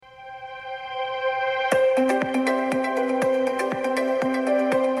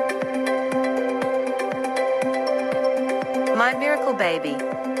My Miracle Baby.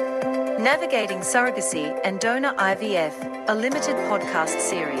 Navigating Surrogacy and Donor IVF, a limited podcast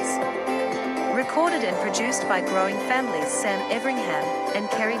series. Recorded and produced by Growing Families Sam Everingham and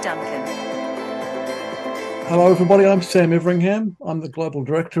Kerry Duncan. Hello everybody, I'm Sam Everingham. I'm the Global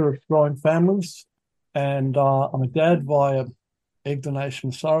Director of Growing Families, and I'm a dad via egg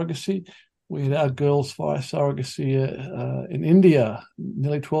donation surrogacy. We had our girls via surrogacy in India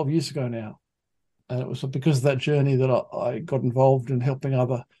nearly 12 years ago now. And it was because of that journey that I got involved in helping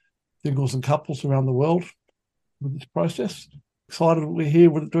other singles and couples around the world with this process. Excited we're here.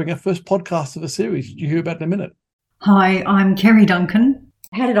 We're doing our first podcast of a series. Did you hear about it in a minute? Hi, I'm Kerry Duncan.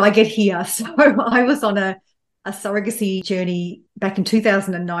 How did I get here? So I was on a surrogacy journey back in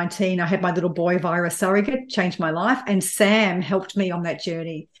 2019. I had my little boy via a surrogate, changed my life, and Sam helped me on that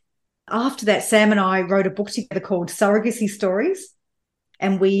journey. After that, Sam and I wrote a book together called Surrogacy Stories.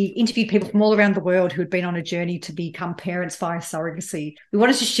 And we interviewed people from all around the world who had been on a journey to become parents via surrogacy. We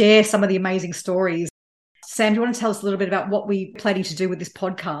wanted to share some of the amazing stories. Sam, do you want to tell us a little bit about what we're planning to do with this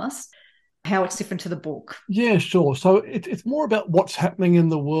podcast, how it's different to the book? Yeah, sure. So it's more about what's happening in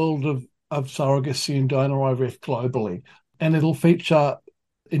the world of surrogacy and donor IVF globally. And it'll feature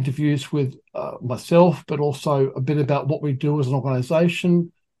interviews with myself, but also a bit about what we do as an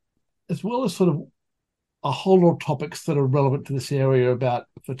organisation, as well as sort of a whole lot of topics that are relevant to this area about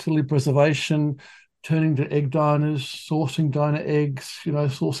fertility preservation, turning to egg donors, sourcing donor eggs,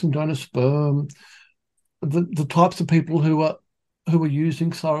 sourcing donor sperm, the types of people who are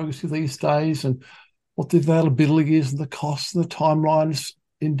using surrogacy these days, and what the availability is and the costs and the timelines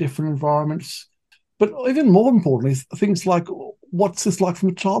in different environments. But even more importantly, things like what's this like from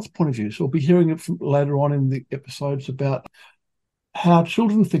a child's point of view. So we'll be hearing it later on in the episodes about how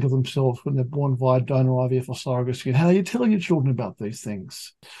children think of themselves when they're born via donor IVF or surrogacy, and how you're telling your children about these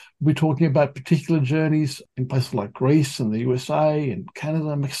things. We're talking about particular journeys in places like Greece and the USA and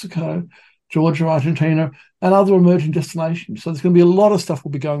Canada, Mexico, Georgia, Argentina, and other emerging destinations. So there's going to be a lot of stuff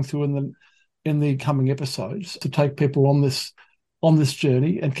we'll be going through in the coming episodes to take people on this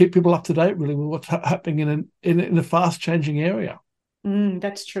journey and keep people up to date really with what's happening in a fast changing area.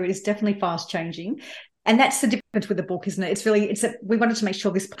 That's true. It's definitely fast changing. And that's the difference with the book, isn't it? We wanted to make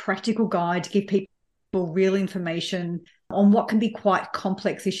sure this practical guide to give people real information on what can be quite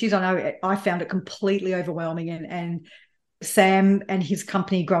complex issues. I know I found it completely overwhelming, and Sam and his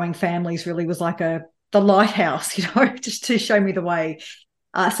company Growing Families really was like the lighthouse, just to show me the way.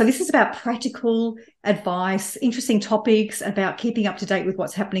 So this is about practical advice, interesting topics about keeping up to date with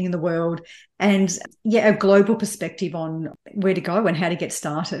what's happening in the world, and a global perspective on where to go and how to get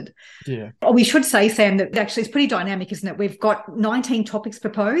started. Yeah. We should say, Sam, that actually it's pretty dynamic, isn't it? We've got 19 topics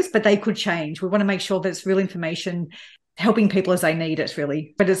proposed, but they could change. We want to make sure that it's real information, helping people as they need it,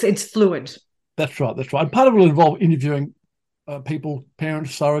 really. But it's fluid. That's right. And part of it will involve interviewing people,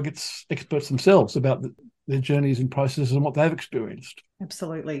 parents, surrogates, experts themselves about their journeys and processes and what they've experienced.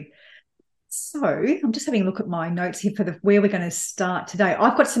 Absolutely. So I'm just having a look at my notes here for where we're going to start today.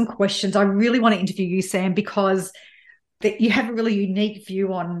 I've got some questions. I really want to interview you, Sam, because you have a really unique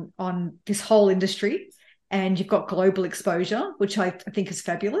view on this whole industry, and you've got global exposure, which I think is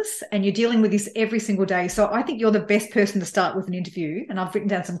fabulous, and you're dealing with this every single day. So I think you're the best person to start with an interview, and I've written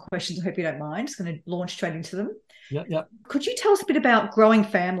down some questions. I hope you don't mind. Just going to launch straight into them. Yeah. Could you tell us a bit about Growing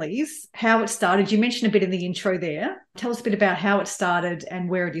Families, how it started? You mentioned a bit in the intro there. Tell us a bit about how it started and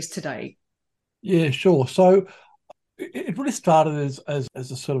where it is today. Yeah, sure. So it really started as a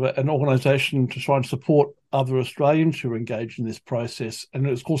sort of an organisation to try and support other Australians who are engaged in this process. And it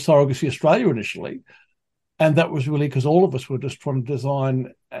was called Surrogacy Australia initially. And that was really because all of us were just trying to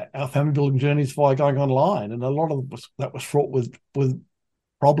design our family building journeys via going online. And a lot of that was fraught with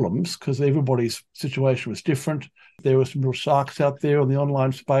problems because everybody's situation was different. There were some real sharks out there in the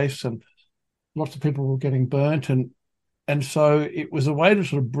online space, and lots of people were getting burnt. And so it was a way to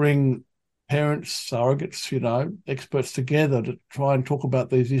sort of bring parents, surrogates, experts together to try and talk about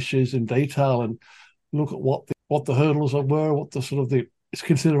these issues in detail and look at what the hurdles were, what the sort of the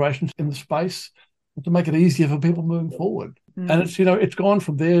considerations in the space, to make it easier for people moving forward. And it's gone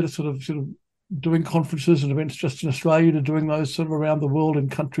from there to sort of doing conferences and events just in Australia to doing those sort of around the world in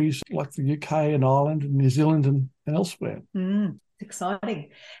countries like the UK and Ireland and New Zealand and elsewhere.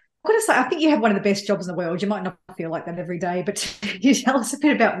 Exciting. I've got to say, I think you have one of the best jobs in the world. You might not feel like that every day, but you tell us a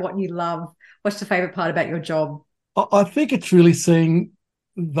bit about what you love. What's the favourite part about your job? I think it's really seeing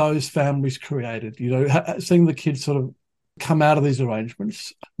those families created, seeing the kids sort of come out of these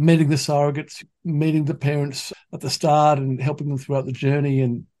arrangements, meeting the surrogates, meeting the parents at the start and helping them throughout the journey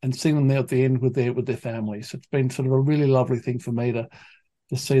and seeing them there at the end with their families. It's been sort of a really lovely thing for me to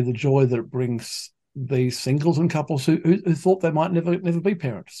see the joy that it brings these singles and couples who thought they might never be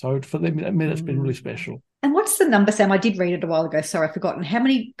parents. So for them, it's been really special. And what's the number, Sam? I did read it a while ago. Sorry, I've forgotten. How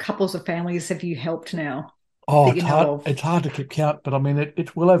many couples or families have you helped now? Oh, it's hard to keep count, but I mean,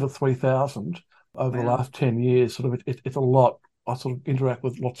 it's well over 3,000 over the last 10 years. Sort of, it's a lot. I sort of interact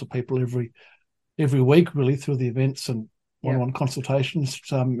with lots of people every week, really, through the events and one-on-one consultations.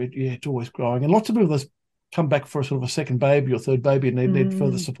 It's always growing. And lots of people come back for a sort of a second baby or third baby and need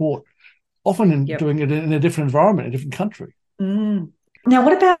further support, often doing it in a different environment, a different country. Now,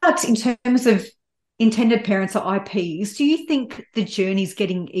 what about in terms of intended parents or IPs? Do you think the journey's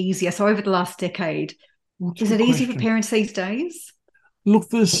getting easier? So over the last decade, is it easier for parents these days? Look,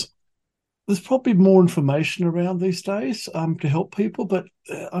 there's probably more information around these days to help people, but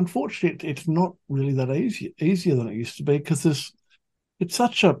unfortunately, it's not really that easier than it used to be because it's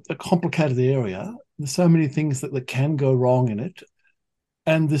such a complicated area. There's so many things that can go wrong in it,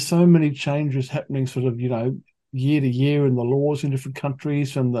 and there's so many changes happening sort of, year to year in the laws in different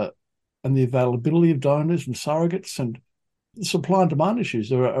countries and the availability of donors and surrogates, and the supply and demand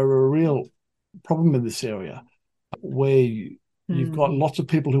issues are a real problem in this area where you've got lots of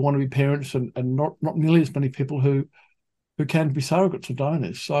people who want to be parents and not nearly as many people who can be surrogates or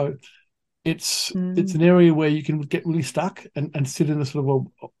donors. So it's an area where you can get really stuck and sit in a sort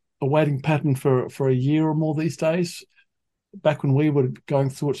of a waiting pattern for a year or more these days. Back when we were going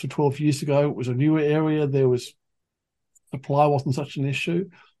through it 12 years ago, it was a newer area. Supply wasn't such an issue.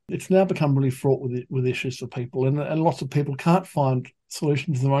 It's now become really fraught with issues for people, and lots of people can't find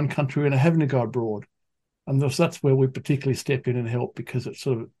solutions in their own country and are having to go abroad. And that's where we particularly step in and help because it's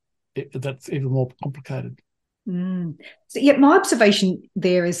that's even more complicated. So, my observation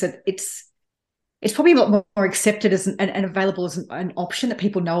there is that it's probably a lot more accepted as and available as an option that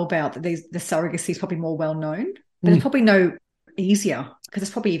people know about. That the surrogacy is probably more well known, but it's probably no easier because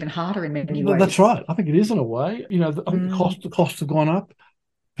it's probably even harder in many ways. That's right. I think it is in a way. I think the costs have gone up.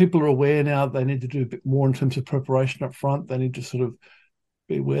 People are aware now they need to do a bit more in terms of preparation up front. They need to sort of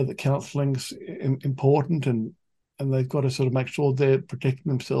be aware that counselling's important and they've got to sort of make sure they're protecting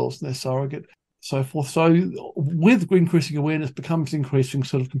themselves and their surrogate, so forth. So with increasing awareness becomes increasing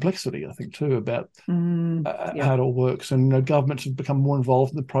sort of complexity, I think, too, about how it all works. And governments have become more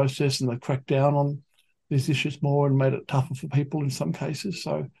involved in the process and they've cracked down on these issues more and made it tougher for people in some cases.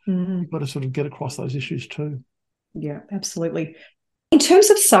 So you've got to sort of get across those issues too. Yeah, absolutely. In terms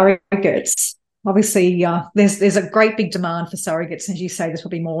of surrogates, obviously there's a great big demand for surrogates. As you say, there's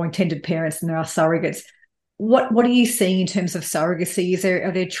probably more intended parents than there are surrogates. What are you seeing in terms of surrogacy?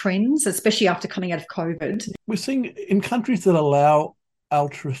 Are there trends, especially after coming out of COVID? We're seeing in countries that allow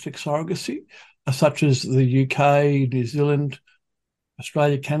altruistic surrogacy, such as the UK, New Zealand,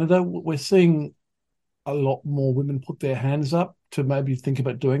 Australia, Canada, we're seeing a lot more women put their hands up to maybe think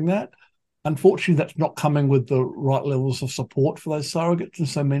about doing that. Unfortunately, that's not coming with the right levels of support for those surrogates, and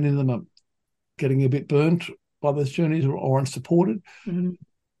so many of them are getting a bit burnt by those journeys or unsupported.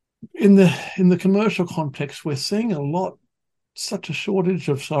 In the commercial context, we're seeing such a shortage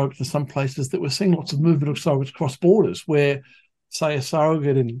of surrogates in some places that we're seeing lots of movement of surrogates cross borders where, say, a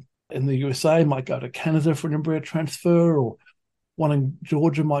surrogate in the USA might go to Canada for an embryo transfer, or one in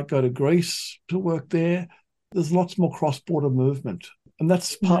Georgia might go to Greece to work there. There's lots more cross-border movement. And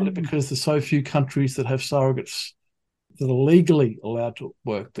that's partly because there's so few countries that have surrogates that are legally allowed to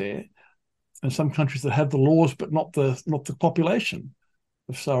work there, and some countries that have the laws but not the population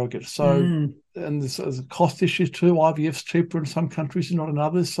of surrogates. So, and there's cost issues too. IVF's cheaper in some countries and not in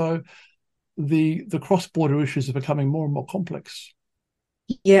others. So the cross-border issues are becoming more and more complex.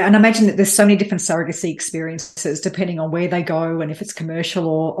 Yeah, and I imagine that there's so many different surrogacy experiences depending on where they go and if it's commercial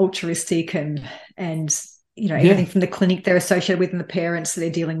or altruistic and everything from the clinic they're associated with and the parents that they're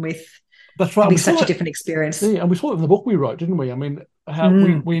dealing with. That's right. It'll be such a different experience. Yeah, and we saw it in the book we wrote, didn't we? I mean, how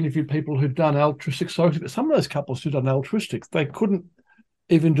we interviewed people who'd done altruistic surrogacy, but some of those couples who'd done altruistic, they couldn't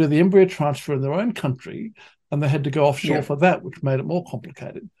even do the embryo transfer in their own country, and they had to go offshore for that, which made it more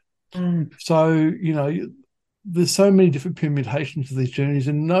complicated. So, there's so many different permutations of these journeys,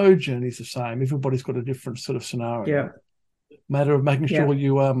 and no journey's the same. Everybody's got a different sort of scenario. Matter of making sure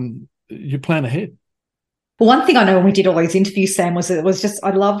you plan ahead. Well, one thing I know when we did all these interviews, Sam, was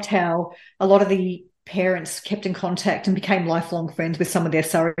I loved how a lot of the parents kept in contact and became lifelong friends with some of their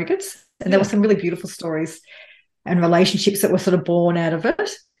surrogates. And there were some really beautiful stories and relationships that were sort of born out of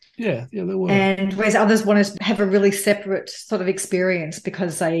it. Yeah, there were. And whereas others wanted to have a really separate sort of experience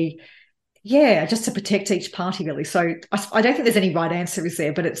because they Yeah, just to protect each party, really. So I don't think there's any right answer, is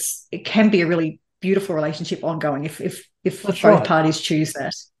there? But it can be a really beautiful relationship ongoing if That's both right. parties choose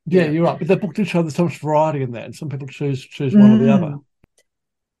that. Yeah, Yeah. you're right. But they booked each other. There's so much variety in that, and some people choose one or the other. Mm.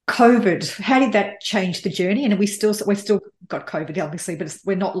 COVID, how did that change the journey? And we're still got COVID, obviously, but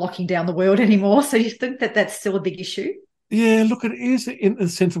we're not locking down the world anymore. So do you think that that's still a big issue? Yeah, look, it is in the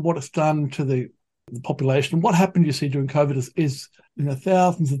sense of what it's done to the population. What happened, you see, during COVID is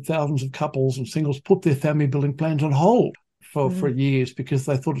thousands and thousands of couples and singles put their family building plans on hold for years because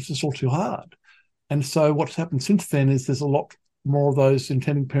they thought it's just all too hard. And so what's happened since then is there's a lot more of those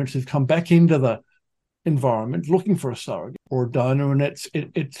intending parents who've come back into the environment looking for a surrogate or a donor, and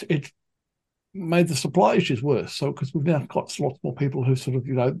it's made the supply issues worse. So because we've now got lots more people who sort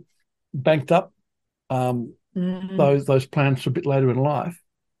of banked up those plans for a bit later in life,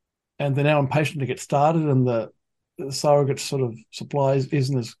 and they're now impatient to get started, and the surrogate sort of supplies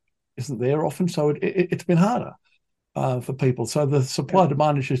isn't there often. So it's been harder for people. So the supply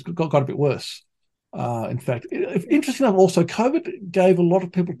demand issues got a bit worse. In fact, interesting enough, also COVID gave a lot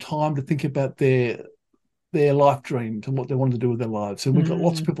of people time to think about their life dreams and what they wanted to do with their lives. And we got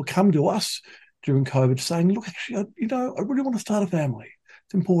lots of people come to us during COVID saying, "Look, actually, I really want to start a family.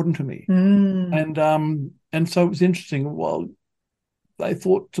 It's important to me." And so it was interesting. Well, they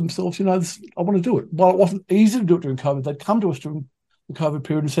thought to themselves, I want to do it. While it wasn't easy to do it during COVID, they'd come to us during the COVID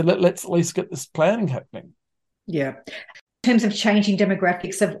period and said, let's at least get this planning happening. Yeah. In terms of changing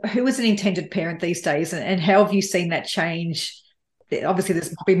demographics of who is an intended parent these days, and how have you seen that change? Obviously,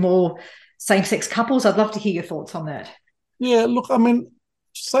 there's probably more same-sex couples. I'd love to hear your thoughts on that. Yeah, look, I mean,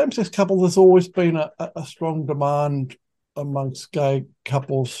 same-sex couples, there's always been a strong demand amongst gay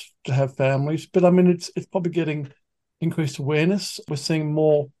couples to have families, but I mean, it's probably getting increased awareness. We're seeing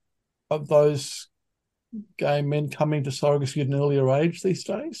more of those gay men coming to surrogacy at an earlier age these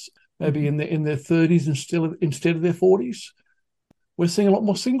days, maybe in their 30s instead of their 40s. We're seeing a lot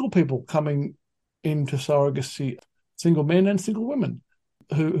more single people coming into surrogacy, single men and single women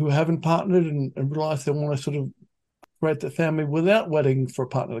who haven't partnered and realise they want to sort of create their family without waiting for a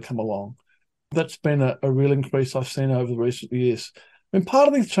partner to come along. That's been a real increase I've seen over the recent years. I mean, part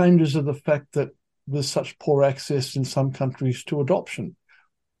of these changes are the fact that there's such poor access in some countries to adoption.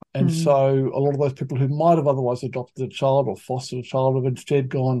 And so a lot of those people who might have otherwise adopted a child or fostered a child have instead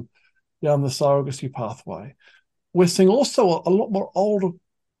gone down the surrogacy pathway. We're seeing also a lot more older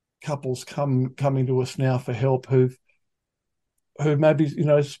couples coming to us now for help who maybe,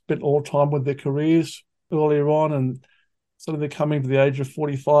 spent all the time with their careers earlier on, and sort of they're coming to the age of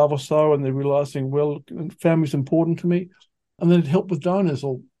 45 or so, and they're realising, well, family's important to me. And then help with donors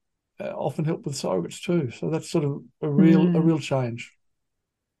or often help with surrogates too. So that's sort of a real change.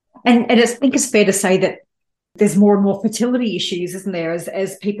 And I think it's fair to say that there's more and more fertility issues, isn't there,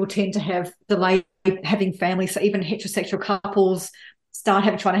 as people tend to have delayed having families. So even heterosexual couples start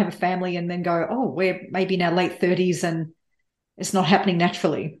trying to have a family and then go, oh, we're maybe in our late 30s and it's not happening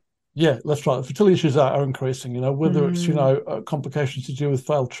naturally. Yeah, that's right. Fertility issues are increasing, whether it's, complications to do with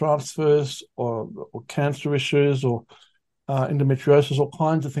failed transfers or cancer issues or endometriosis, all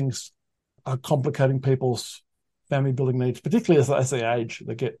kinds of things are complicating people's family building needs, particularly as they age,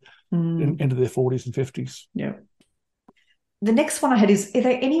 they get into their 40s and 50s. Yeah. The next one I had is, are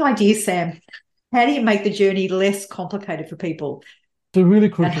there any ideas, Sam? How do you make the journey less complicated for people? It's a really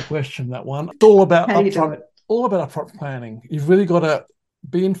crucial question, that one. It's all about upfront planning. You've really got to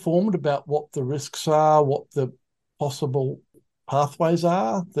be informed about what the risks are, what the possible pathways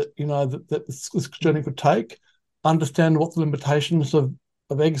are that this journey could take, understand what the limitations of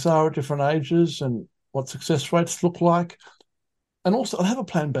eggs are at different ages and what success rates look like. And also have a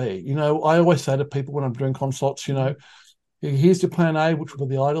plan B. I always say to people when I'm doing consults, here's your plan A, which would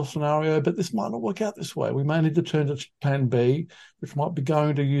be the ideal scenario, but this might not work out this way. We may need to turn to plan B, which might be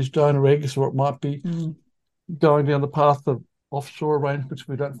going to use donor eggs, or it might be going down the path of offshore arrangements if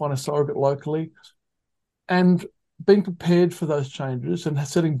we don't find a surrogate locally. And being prepared for those changes and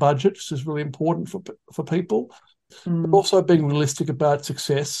setting budgets is really important for people. But also being realistic about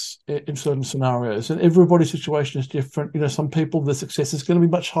success in certain scenarios. And everybody's situation is different. Some people, the success is going to be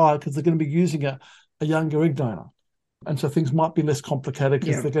much higher because they're going to be using a younger egg donor. And so things might be less complicated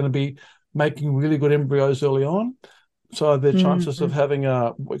because they're going to be making really good embryos early on. So their chances of having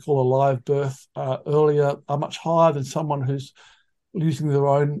what we call a live birth earlier are much higher than someone who's using their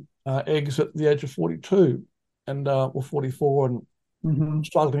own eggs at the age of 42 and or 44 and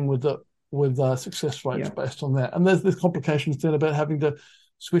struggling with success rates based on that. And there's complications then about having to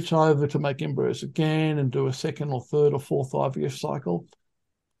switch over to make embryos again and do a second or third or fourth IVF cycle.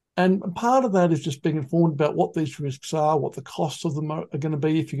 And part of that is just being informed about what these risks are, what the costs of them are going to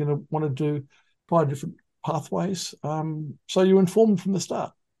be if you're going to want to try different pathways. So you're informed from the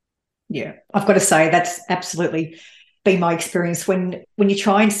start. Yeah, I've got to say that's absolutely been my experience. When you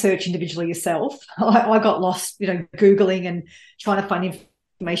try and search individually yourself, I got lost, Googling and trying to find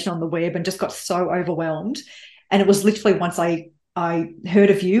information on the web and just got so overwhelmed. And it was literally once I heard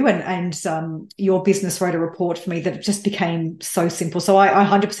of you and your business wrote a report for me that it just became so simple. So I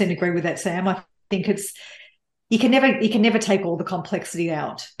 100% agree with that, Sam. I think you can never take all the complexity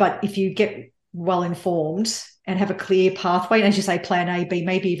out, but if you get well informed and have a clear pathway, and as you say, plan A, B,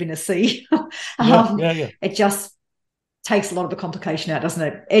 maybe even a C, it just takes a lot of the complication out,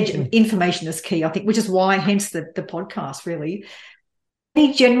 doesn't it? Information is key, I think, which is why, hence the podcast, really.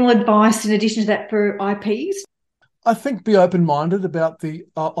 Any general advice in addition to that for IPs? I think be open-minded about the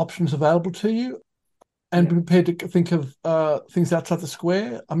options available to you and be prepared to think of things outside the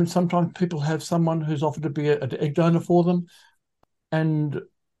square. I mean, sometimes people have someone who's offered to be an egg donor for them, and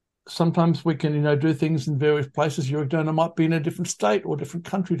sometimes we can, do things in various places. Your egg donor might be in a different state or different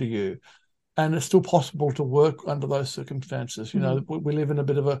country to you, and it's still possible to work under those circumstances. We live in a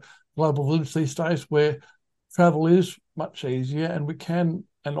bit of a global village these days where travel is much easier, and we can,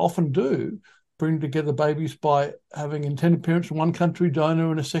 and often do, bring together babies by having intended parents in one country,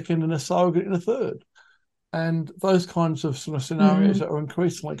 donor in a second, and a surrogate in a third. And those kinds of sort of scenarios are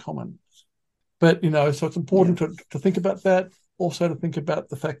increasingly common. But, so it's important to think about that. Also to think about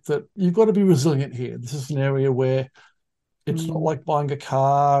the fact that you've got to be resilient here. This is an area where it's not like buying a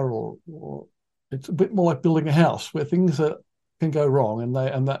car or it's a bit more like building a house where things can go wrong, and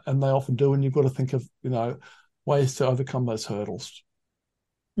they often do, and you've got to think of, ways to overcome those hurdles.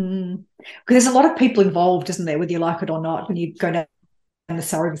 Because there's a lot of people involved, isn't there, whether you like it or not, when you go down the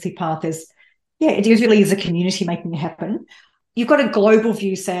surrogacy path. It really is a community making it happen. You've got a global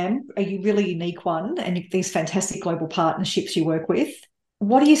view, Sam, a really unique one, and these fantastic global partnerships you work with.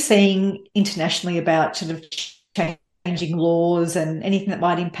 What are you seeing internationally about sort of changing laws and anything that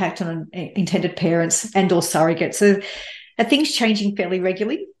might impact on intended parents and or surrogates? So are things changing fairly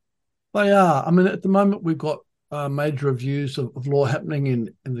regularly? They are. I mean, at the moment, we've got major reviews of law happening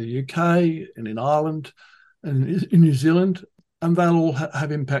in the UK and in Ireland and in New Zealand, and they'll all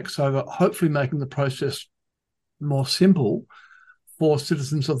have impacts over hopefully making the process more simple for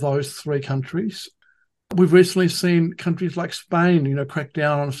citizens of those three countries. We've recently seen countries like Spain, crack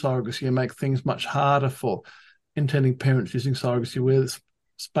down on surrogacy and make things much harder for intending parents using surrogacy, where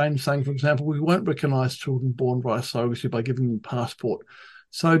Spain's saying, for example, we won't recognise children born via surrogacy by giving them a passport.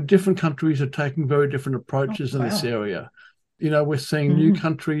 So different countries are taking very different approaches in this area. We're seeing new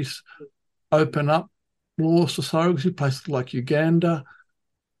countries open up laws for surrogacy, places like Uganda,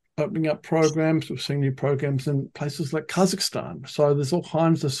 opening up programs. We're seeing new programs in places like Kazakhstan. So there's all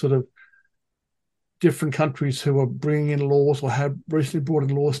kinds of sort of different countries who are bringing in laws or have recently brought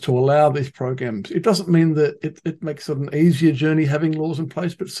in laws to allow these programs. It doesn't mean that it makes it an easier journey having laws in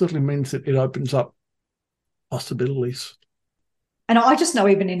place, but it certainly means that it opens up possibilities. And I just know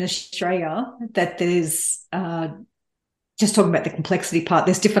even in Australia that there's, just talking about the complexity part,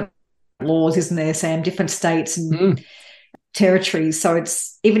 there's different laws, isn't there, Sam? Different states and territories. So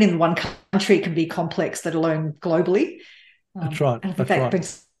it's even in one country, it can be complex, let alone globally. That's right. And I think that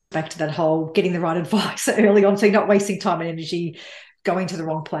brings back to that whole getting the right advice early on, so you're not wasting time and energy going to the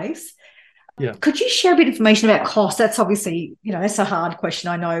wrong place. Yeah. Could you share a bit of information about cost? That's obviously, that's a hard question,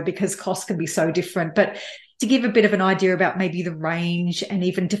 I know, because costs can be so different. But to give a bit of an idea about maybe the range and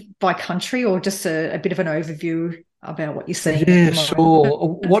even by country, or just a bit of an overview about what you're seeing. Yeah,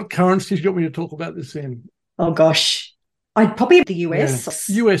 sure. What currencies do you want me to talk about this in? Oh, gosh. I'd probably have the US.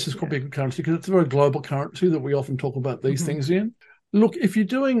 Yeah. US is probably a good currency because it's a very global currency that we often talk about these things in. Look, if you're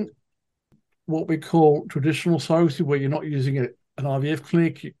doing what we call traditional surrogacy, where you're not using an IVF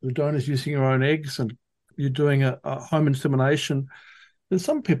clinic, the donor's using your own eggs, and you're doing a home insemination, then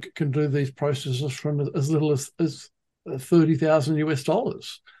some people can do these processes from as little as $30,000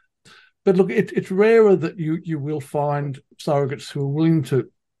 US. But look, it's rarer that you will find surrogates who are willing to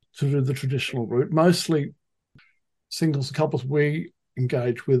do the traditional route. Mostly singles and couples we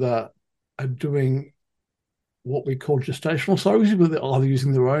engage with are doing what we call gestational surrogacy, where they're either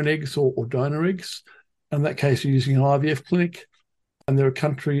using their own eggs or donor eggs. In that case, you're using an IVF clinic. And there are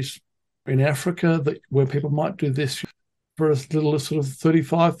countries in Africa where people might do this for as little as sort of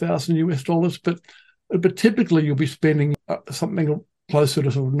 $35,000 US. But typically you'll be spending something closer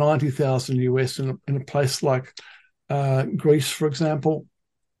to sort of $90,000 US in a place like Greece, for example,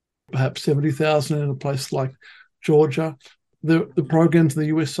 perhaps $70,000 in a place like Georgia. The programs in the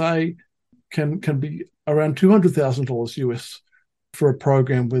USA can be around $200,000 US for a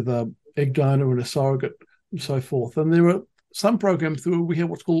program with a egg donor and a surrogate and so forth. And there are some programs where we have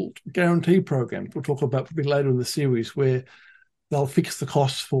what's called guarantee programs. We'll talk about probably later in the series, where they'll fix the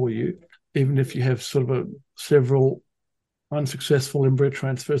costs for you, even if you have sort of several unsuccessful embryo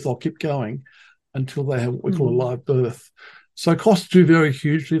transfers. They'll keep going until they have what we call a live birth. So costs do vary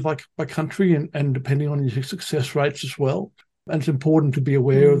hugely by country and depending on your success rates as well. And it's important to be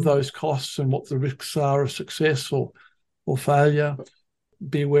aware of those costs and what the risks are of success or failure.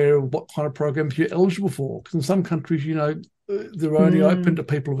 Be aware of what kind of programs you're eligible for. Because in some countries, they're only open to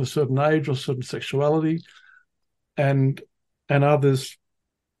people of a certain age or certain sexuality, and others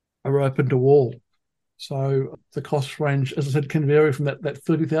are open to all. So the cost range, as I said, can vary from that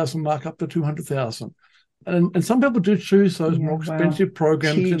 30,000 mark up to 200,000. And some people do choose those more expensive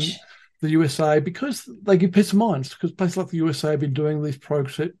programs in the USA because they give peace of mind. Because places like the USA have been doing these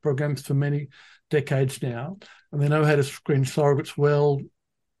programs for many decades now, and they know how to screen surrogates well,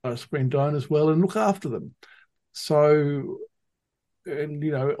 screen donors well, and look after them. So, and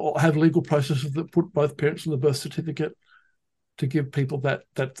have legal processes that put both parents on the birth certificate to give people that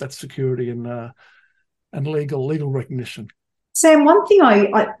security and legal recognition. Sam, one thing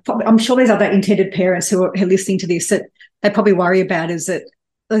I'm sure there's other intended parents who are listening to this that they probably worry about is that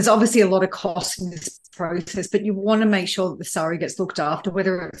there's obviously a lot of cost in this process, but you want to make sure that the surrogate's looked after,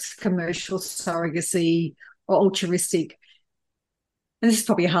 whether it's commercial surrogacy or altruistic. And this is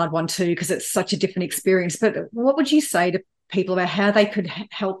probably a hard one too because it's such a different experience. But what would you say to people about how they could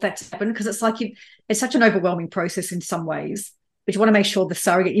help that to happen? Because it's like it's such an overwhelming process in some ways. But you want to make sure the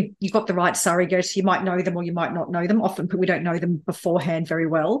surrogate, you've got the right surrogates. You might know them or you might not know them. Often we don't know them beforehand very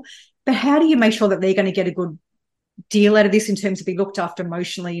well. But how do you make sure that they're going to get a good deal out of this in terms of being looked after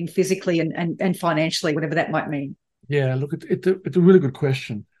emotionally and physically and financially, whatever that might mean? Yeah, look, it's a really good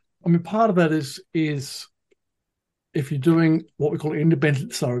question. I mean, part of that is if you're doing what we call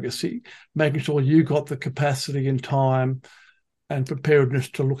independent surrogacy, making sure you got the capacity and time and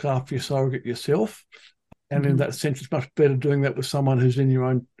preparedness to look after your surrogate yourself. And in that sense, it's much better doing that with someone who's in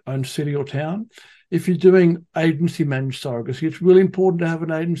your own city or town. If you're doing agency managed surrogacy, it's really important to have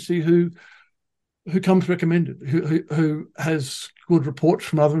an agency who comes recommended, who has good reports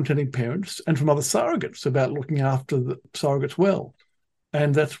from other intending parents and from other surrogates about looking after the surrogates well.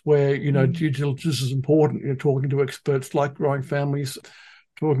 And that's where, due diligence is important. Talking to experts like Growing Families,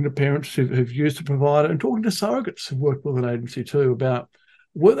 talking to parents who've used the provider, and talking to surrogates who've worked with an agency too about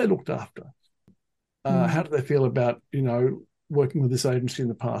were they looked after? How do they feel about, working with this agency in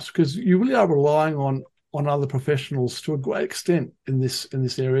the past? Because you really are relying on other professionals to a great extent in this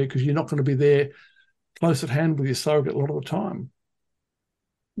area because you're not going to be there close at hand with your surrogate a lot of the time.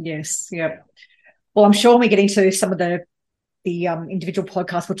 Yes, yeah. Well, I'm sure when we get into some of the individual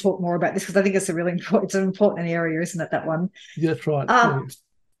podcasts, we'll talk more about this because I think it's it's an important area, isn't it, that one? Yeah, that's right.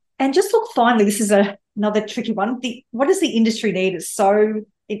 And just look, finally, this is another tricky one. What does the industry need?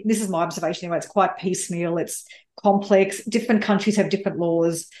 This is my observation anyway, it's quite piecemeal, it's complex. Different countries have different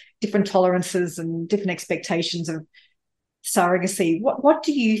laws, different tolerances and different expectations of surrogacy. What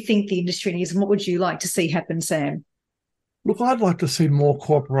do you think the industry needs and what would you like to see happen, Sam? Look, I'd like to see more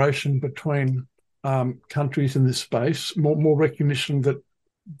cooperation between countries in this space, more recognition that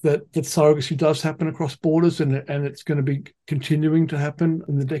surrogacy does happen across borders and it's going to be continuing to happen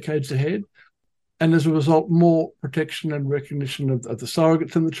in the decades ahead. And as a result, more protection and recognition of the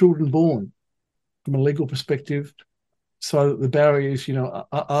surrogates and the children born from a legal perspective so that the barriers,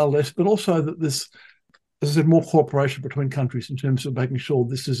 are less, but also that this, as I said, more cooperation between countries in terms of making sure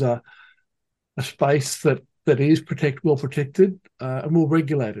this is a space that is well protected and well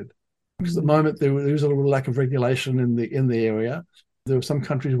regulated. Because at the moment there is a little lack of regulation in the area. There are some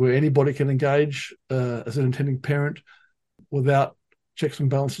countries where anybody can engage as an intending parent without checks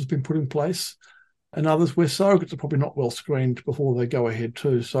and balances being put in place, and others where surrogates are probably not well screened before they go ahead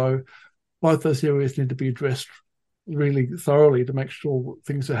too. So both those areas need to be addressed really thoroughly to make sure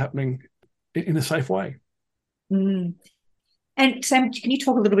things are happening in a safe way. And Sam, can you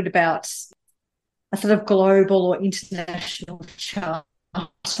talk a little bit about a sort of global or international charter?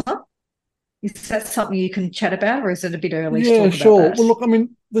 Is that something you can chat about, or is it a bit early to talk about sure. that? Well, look, I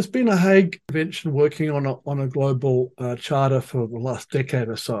mean, there's been a Hague Convention working on a global charter for the last decade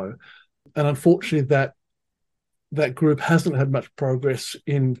or so. And unfortunately, that group hasn't had much progress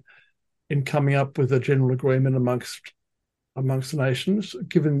in coming up with a general agreement amongst the nations,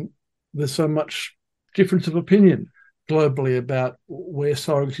 given there's so much difference of opinion globally about where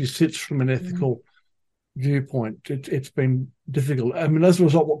surrogacy sits from an ethical viewpoint. It's been difficult. I mean, as a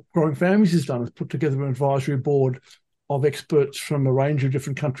result, what Growing Families has done is put together an advisory board of experts from a range of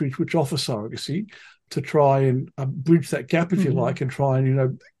different countries which offer surrogacy to try and bridge that gap, if you like, and try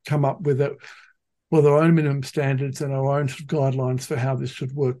and, come up with our own minimum standards and our own sort of guidelines for how this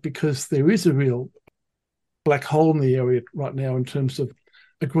should work, because there is a real black hole in the area right now in terms of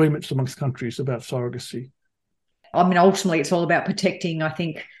agreements amongst countries about surrogacy. I mean, ultimately, it's all about protecting, I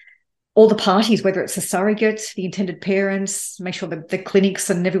think, all the parties, whether it's the surrogate, the intended parents, make sure that the clinics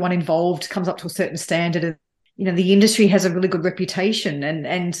and everyone involved comes up to a certain standard. And, the industry has a really good reputation.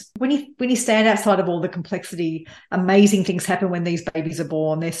 And when you stand outside of all the complexity, amazing things happen when these babies are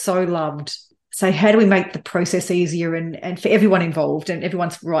born. They're so loved. So how do we make the process easier and for everyone involved, and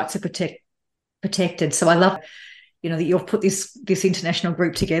everyone's rights are protected? So I love, that you've put this international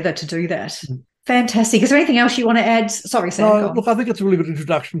group together to do that. Fantastic. Is there anything else you want to add? Sorry, Sam. No, look, I think it's a really good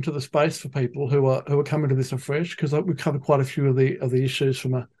introduction to the space for people who are coming to this afresh, because we've covered quite a few of the issues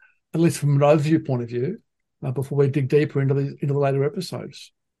at least from an overview point of view, before we dig deeper into the later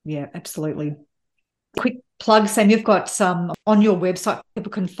episodes. Yeah, absolutely. Quick plug, Sam, you've got some on your website.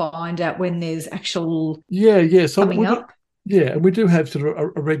 People can find out when there's actual so coming up. And we do have sort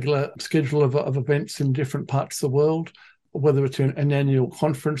of a regular schedule of events in different parts of the world, whether it's an annual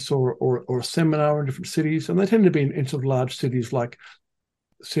conference or a seminar in different cities. And they tend to be in sort of large cities like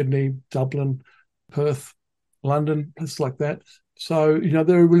Sydney, Dublin, Perth, London, places like that. So,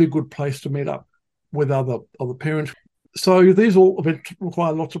 they're a really good place to meet up with other parents. So these all events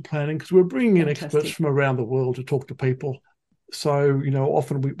require lots of planning, because we're bringing in experts from around the world to talk to people. So,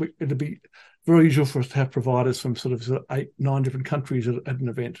 often it'd be very usual for us to have providers from sort of 8-9 different countries at an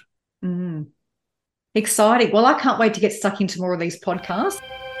event. Exciting. Well, I can't wait to get stuck into more of these podcasts.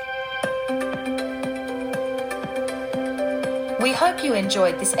 We hope you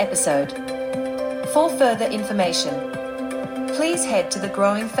enjoyed this episode. For further information, please head to the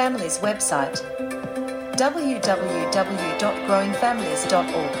Growing Families website,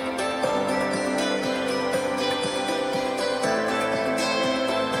 www.growingfamilies.org.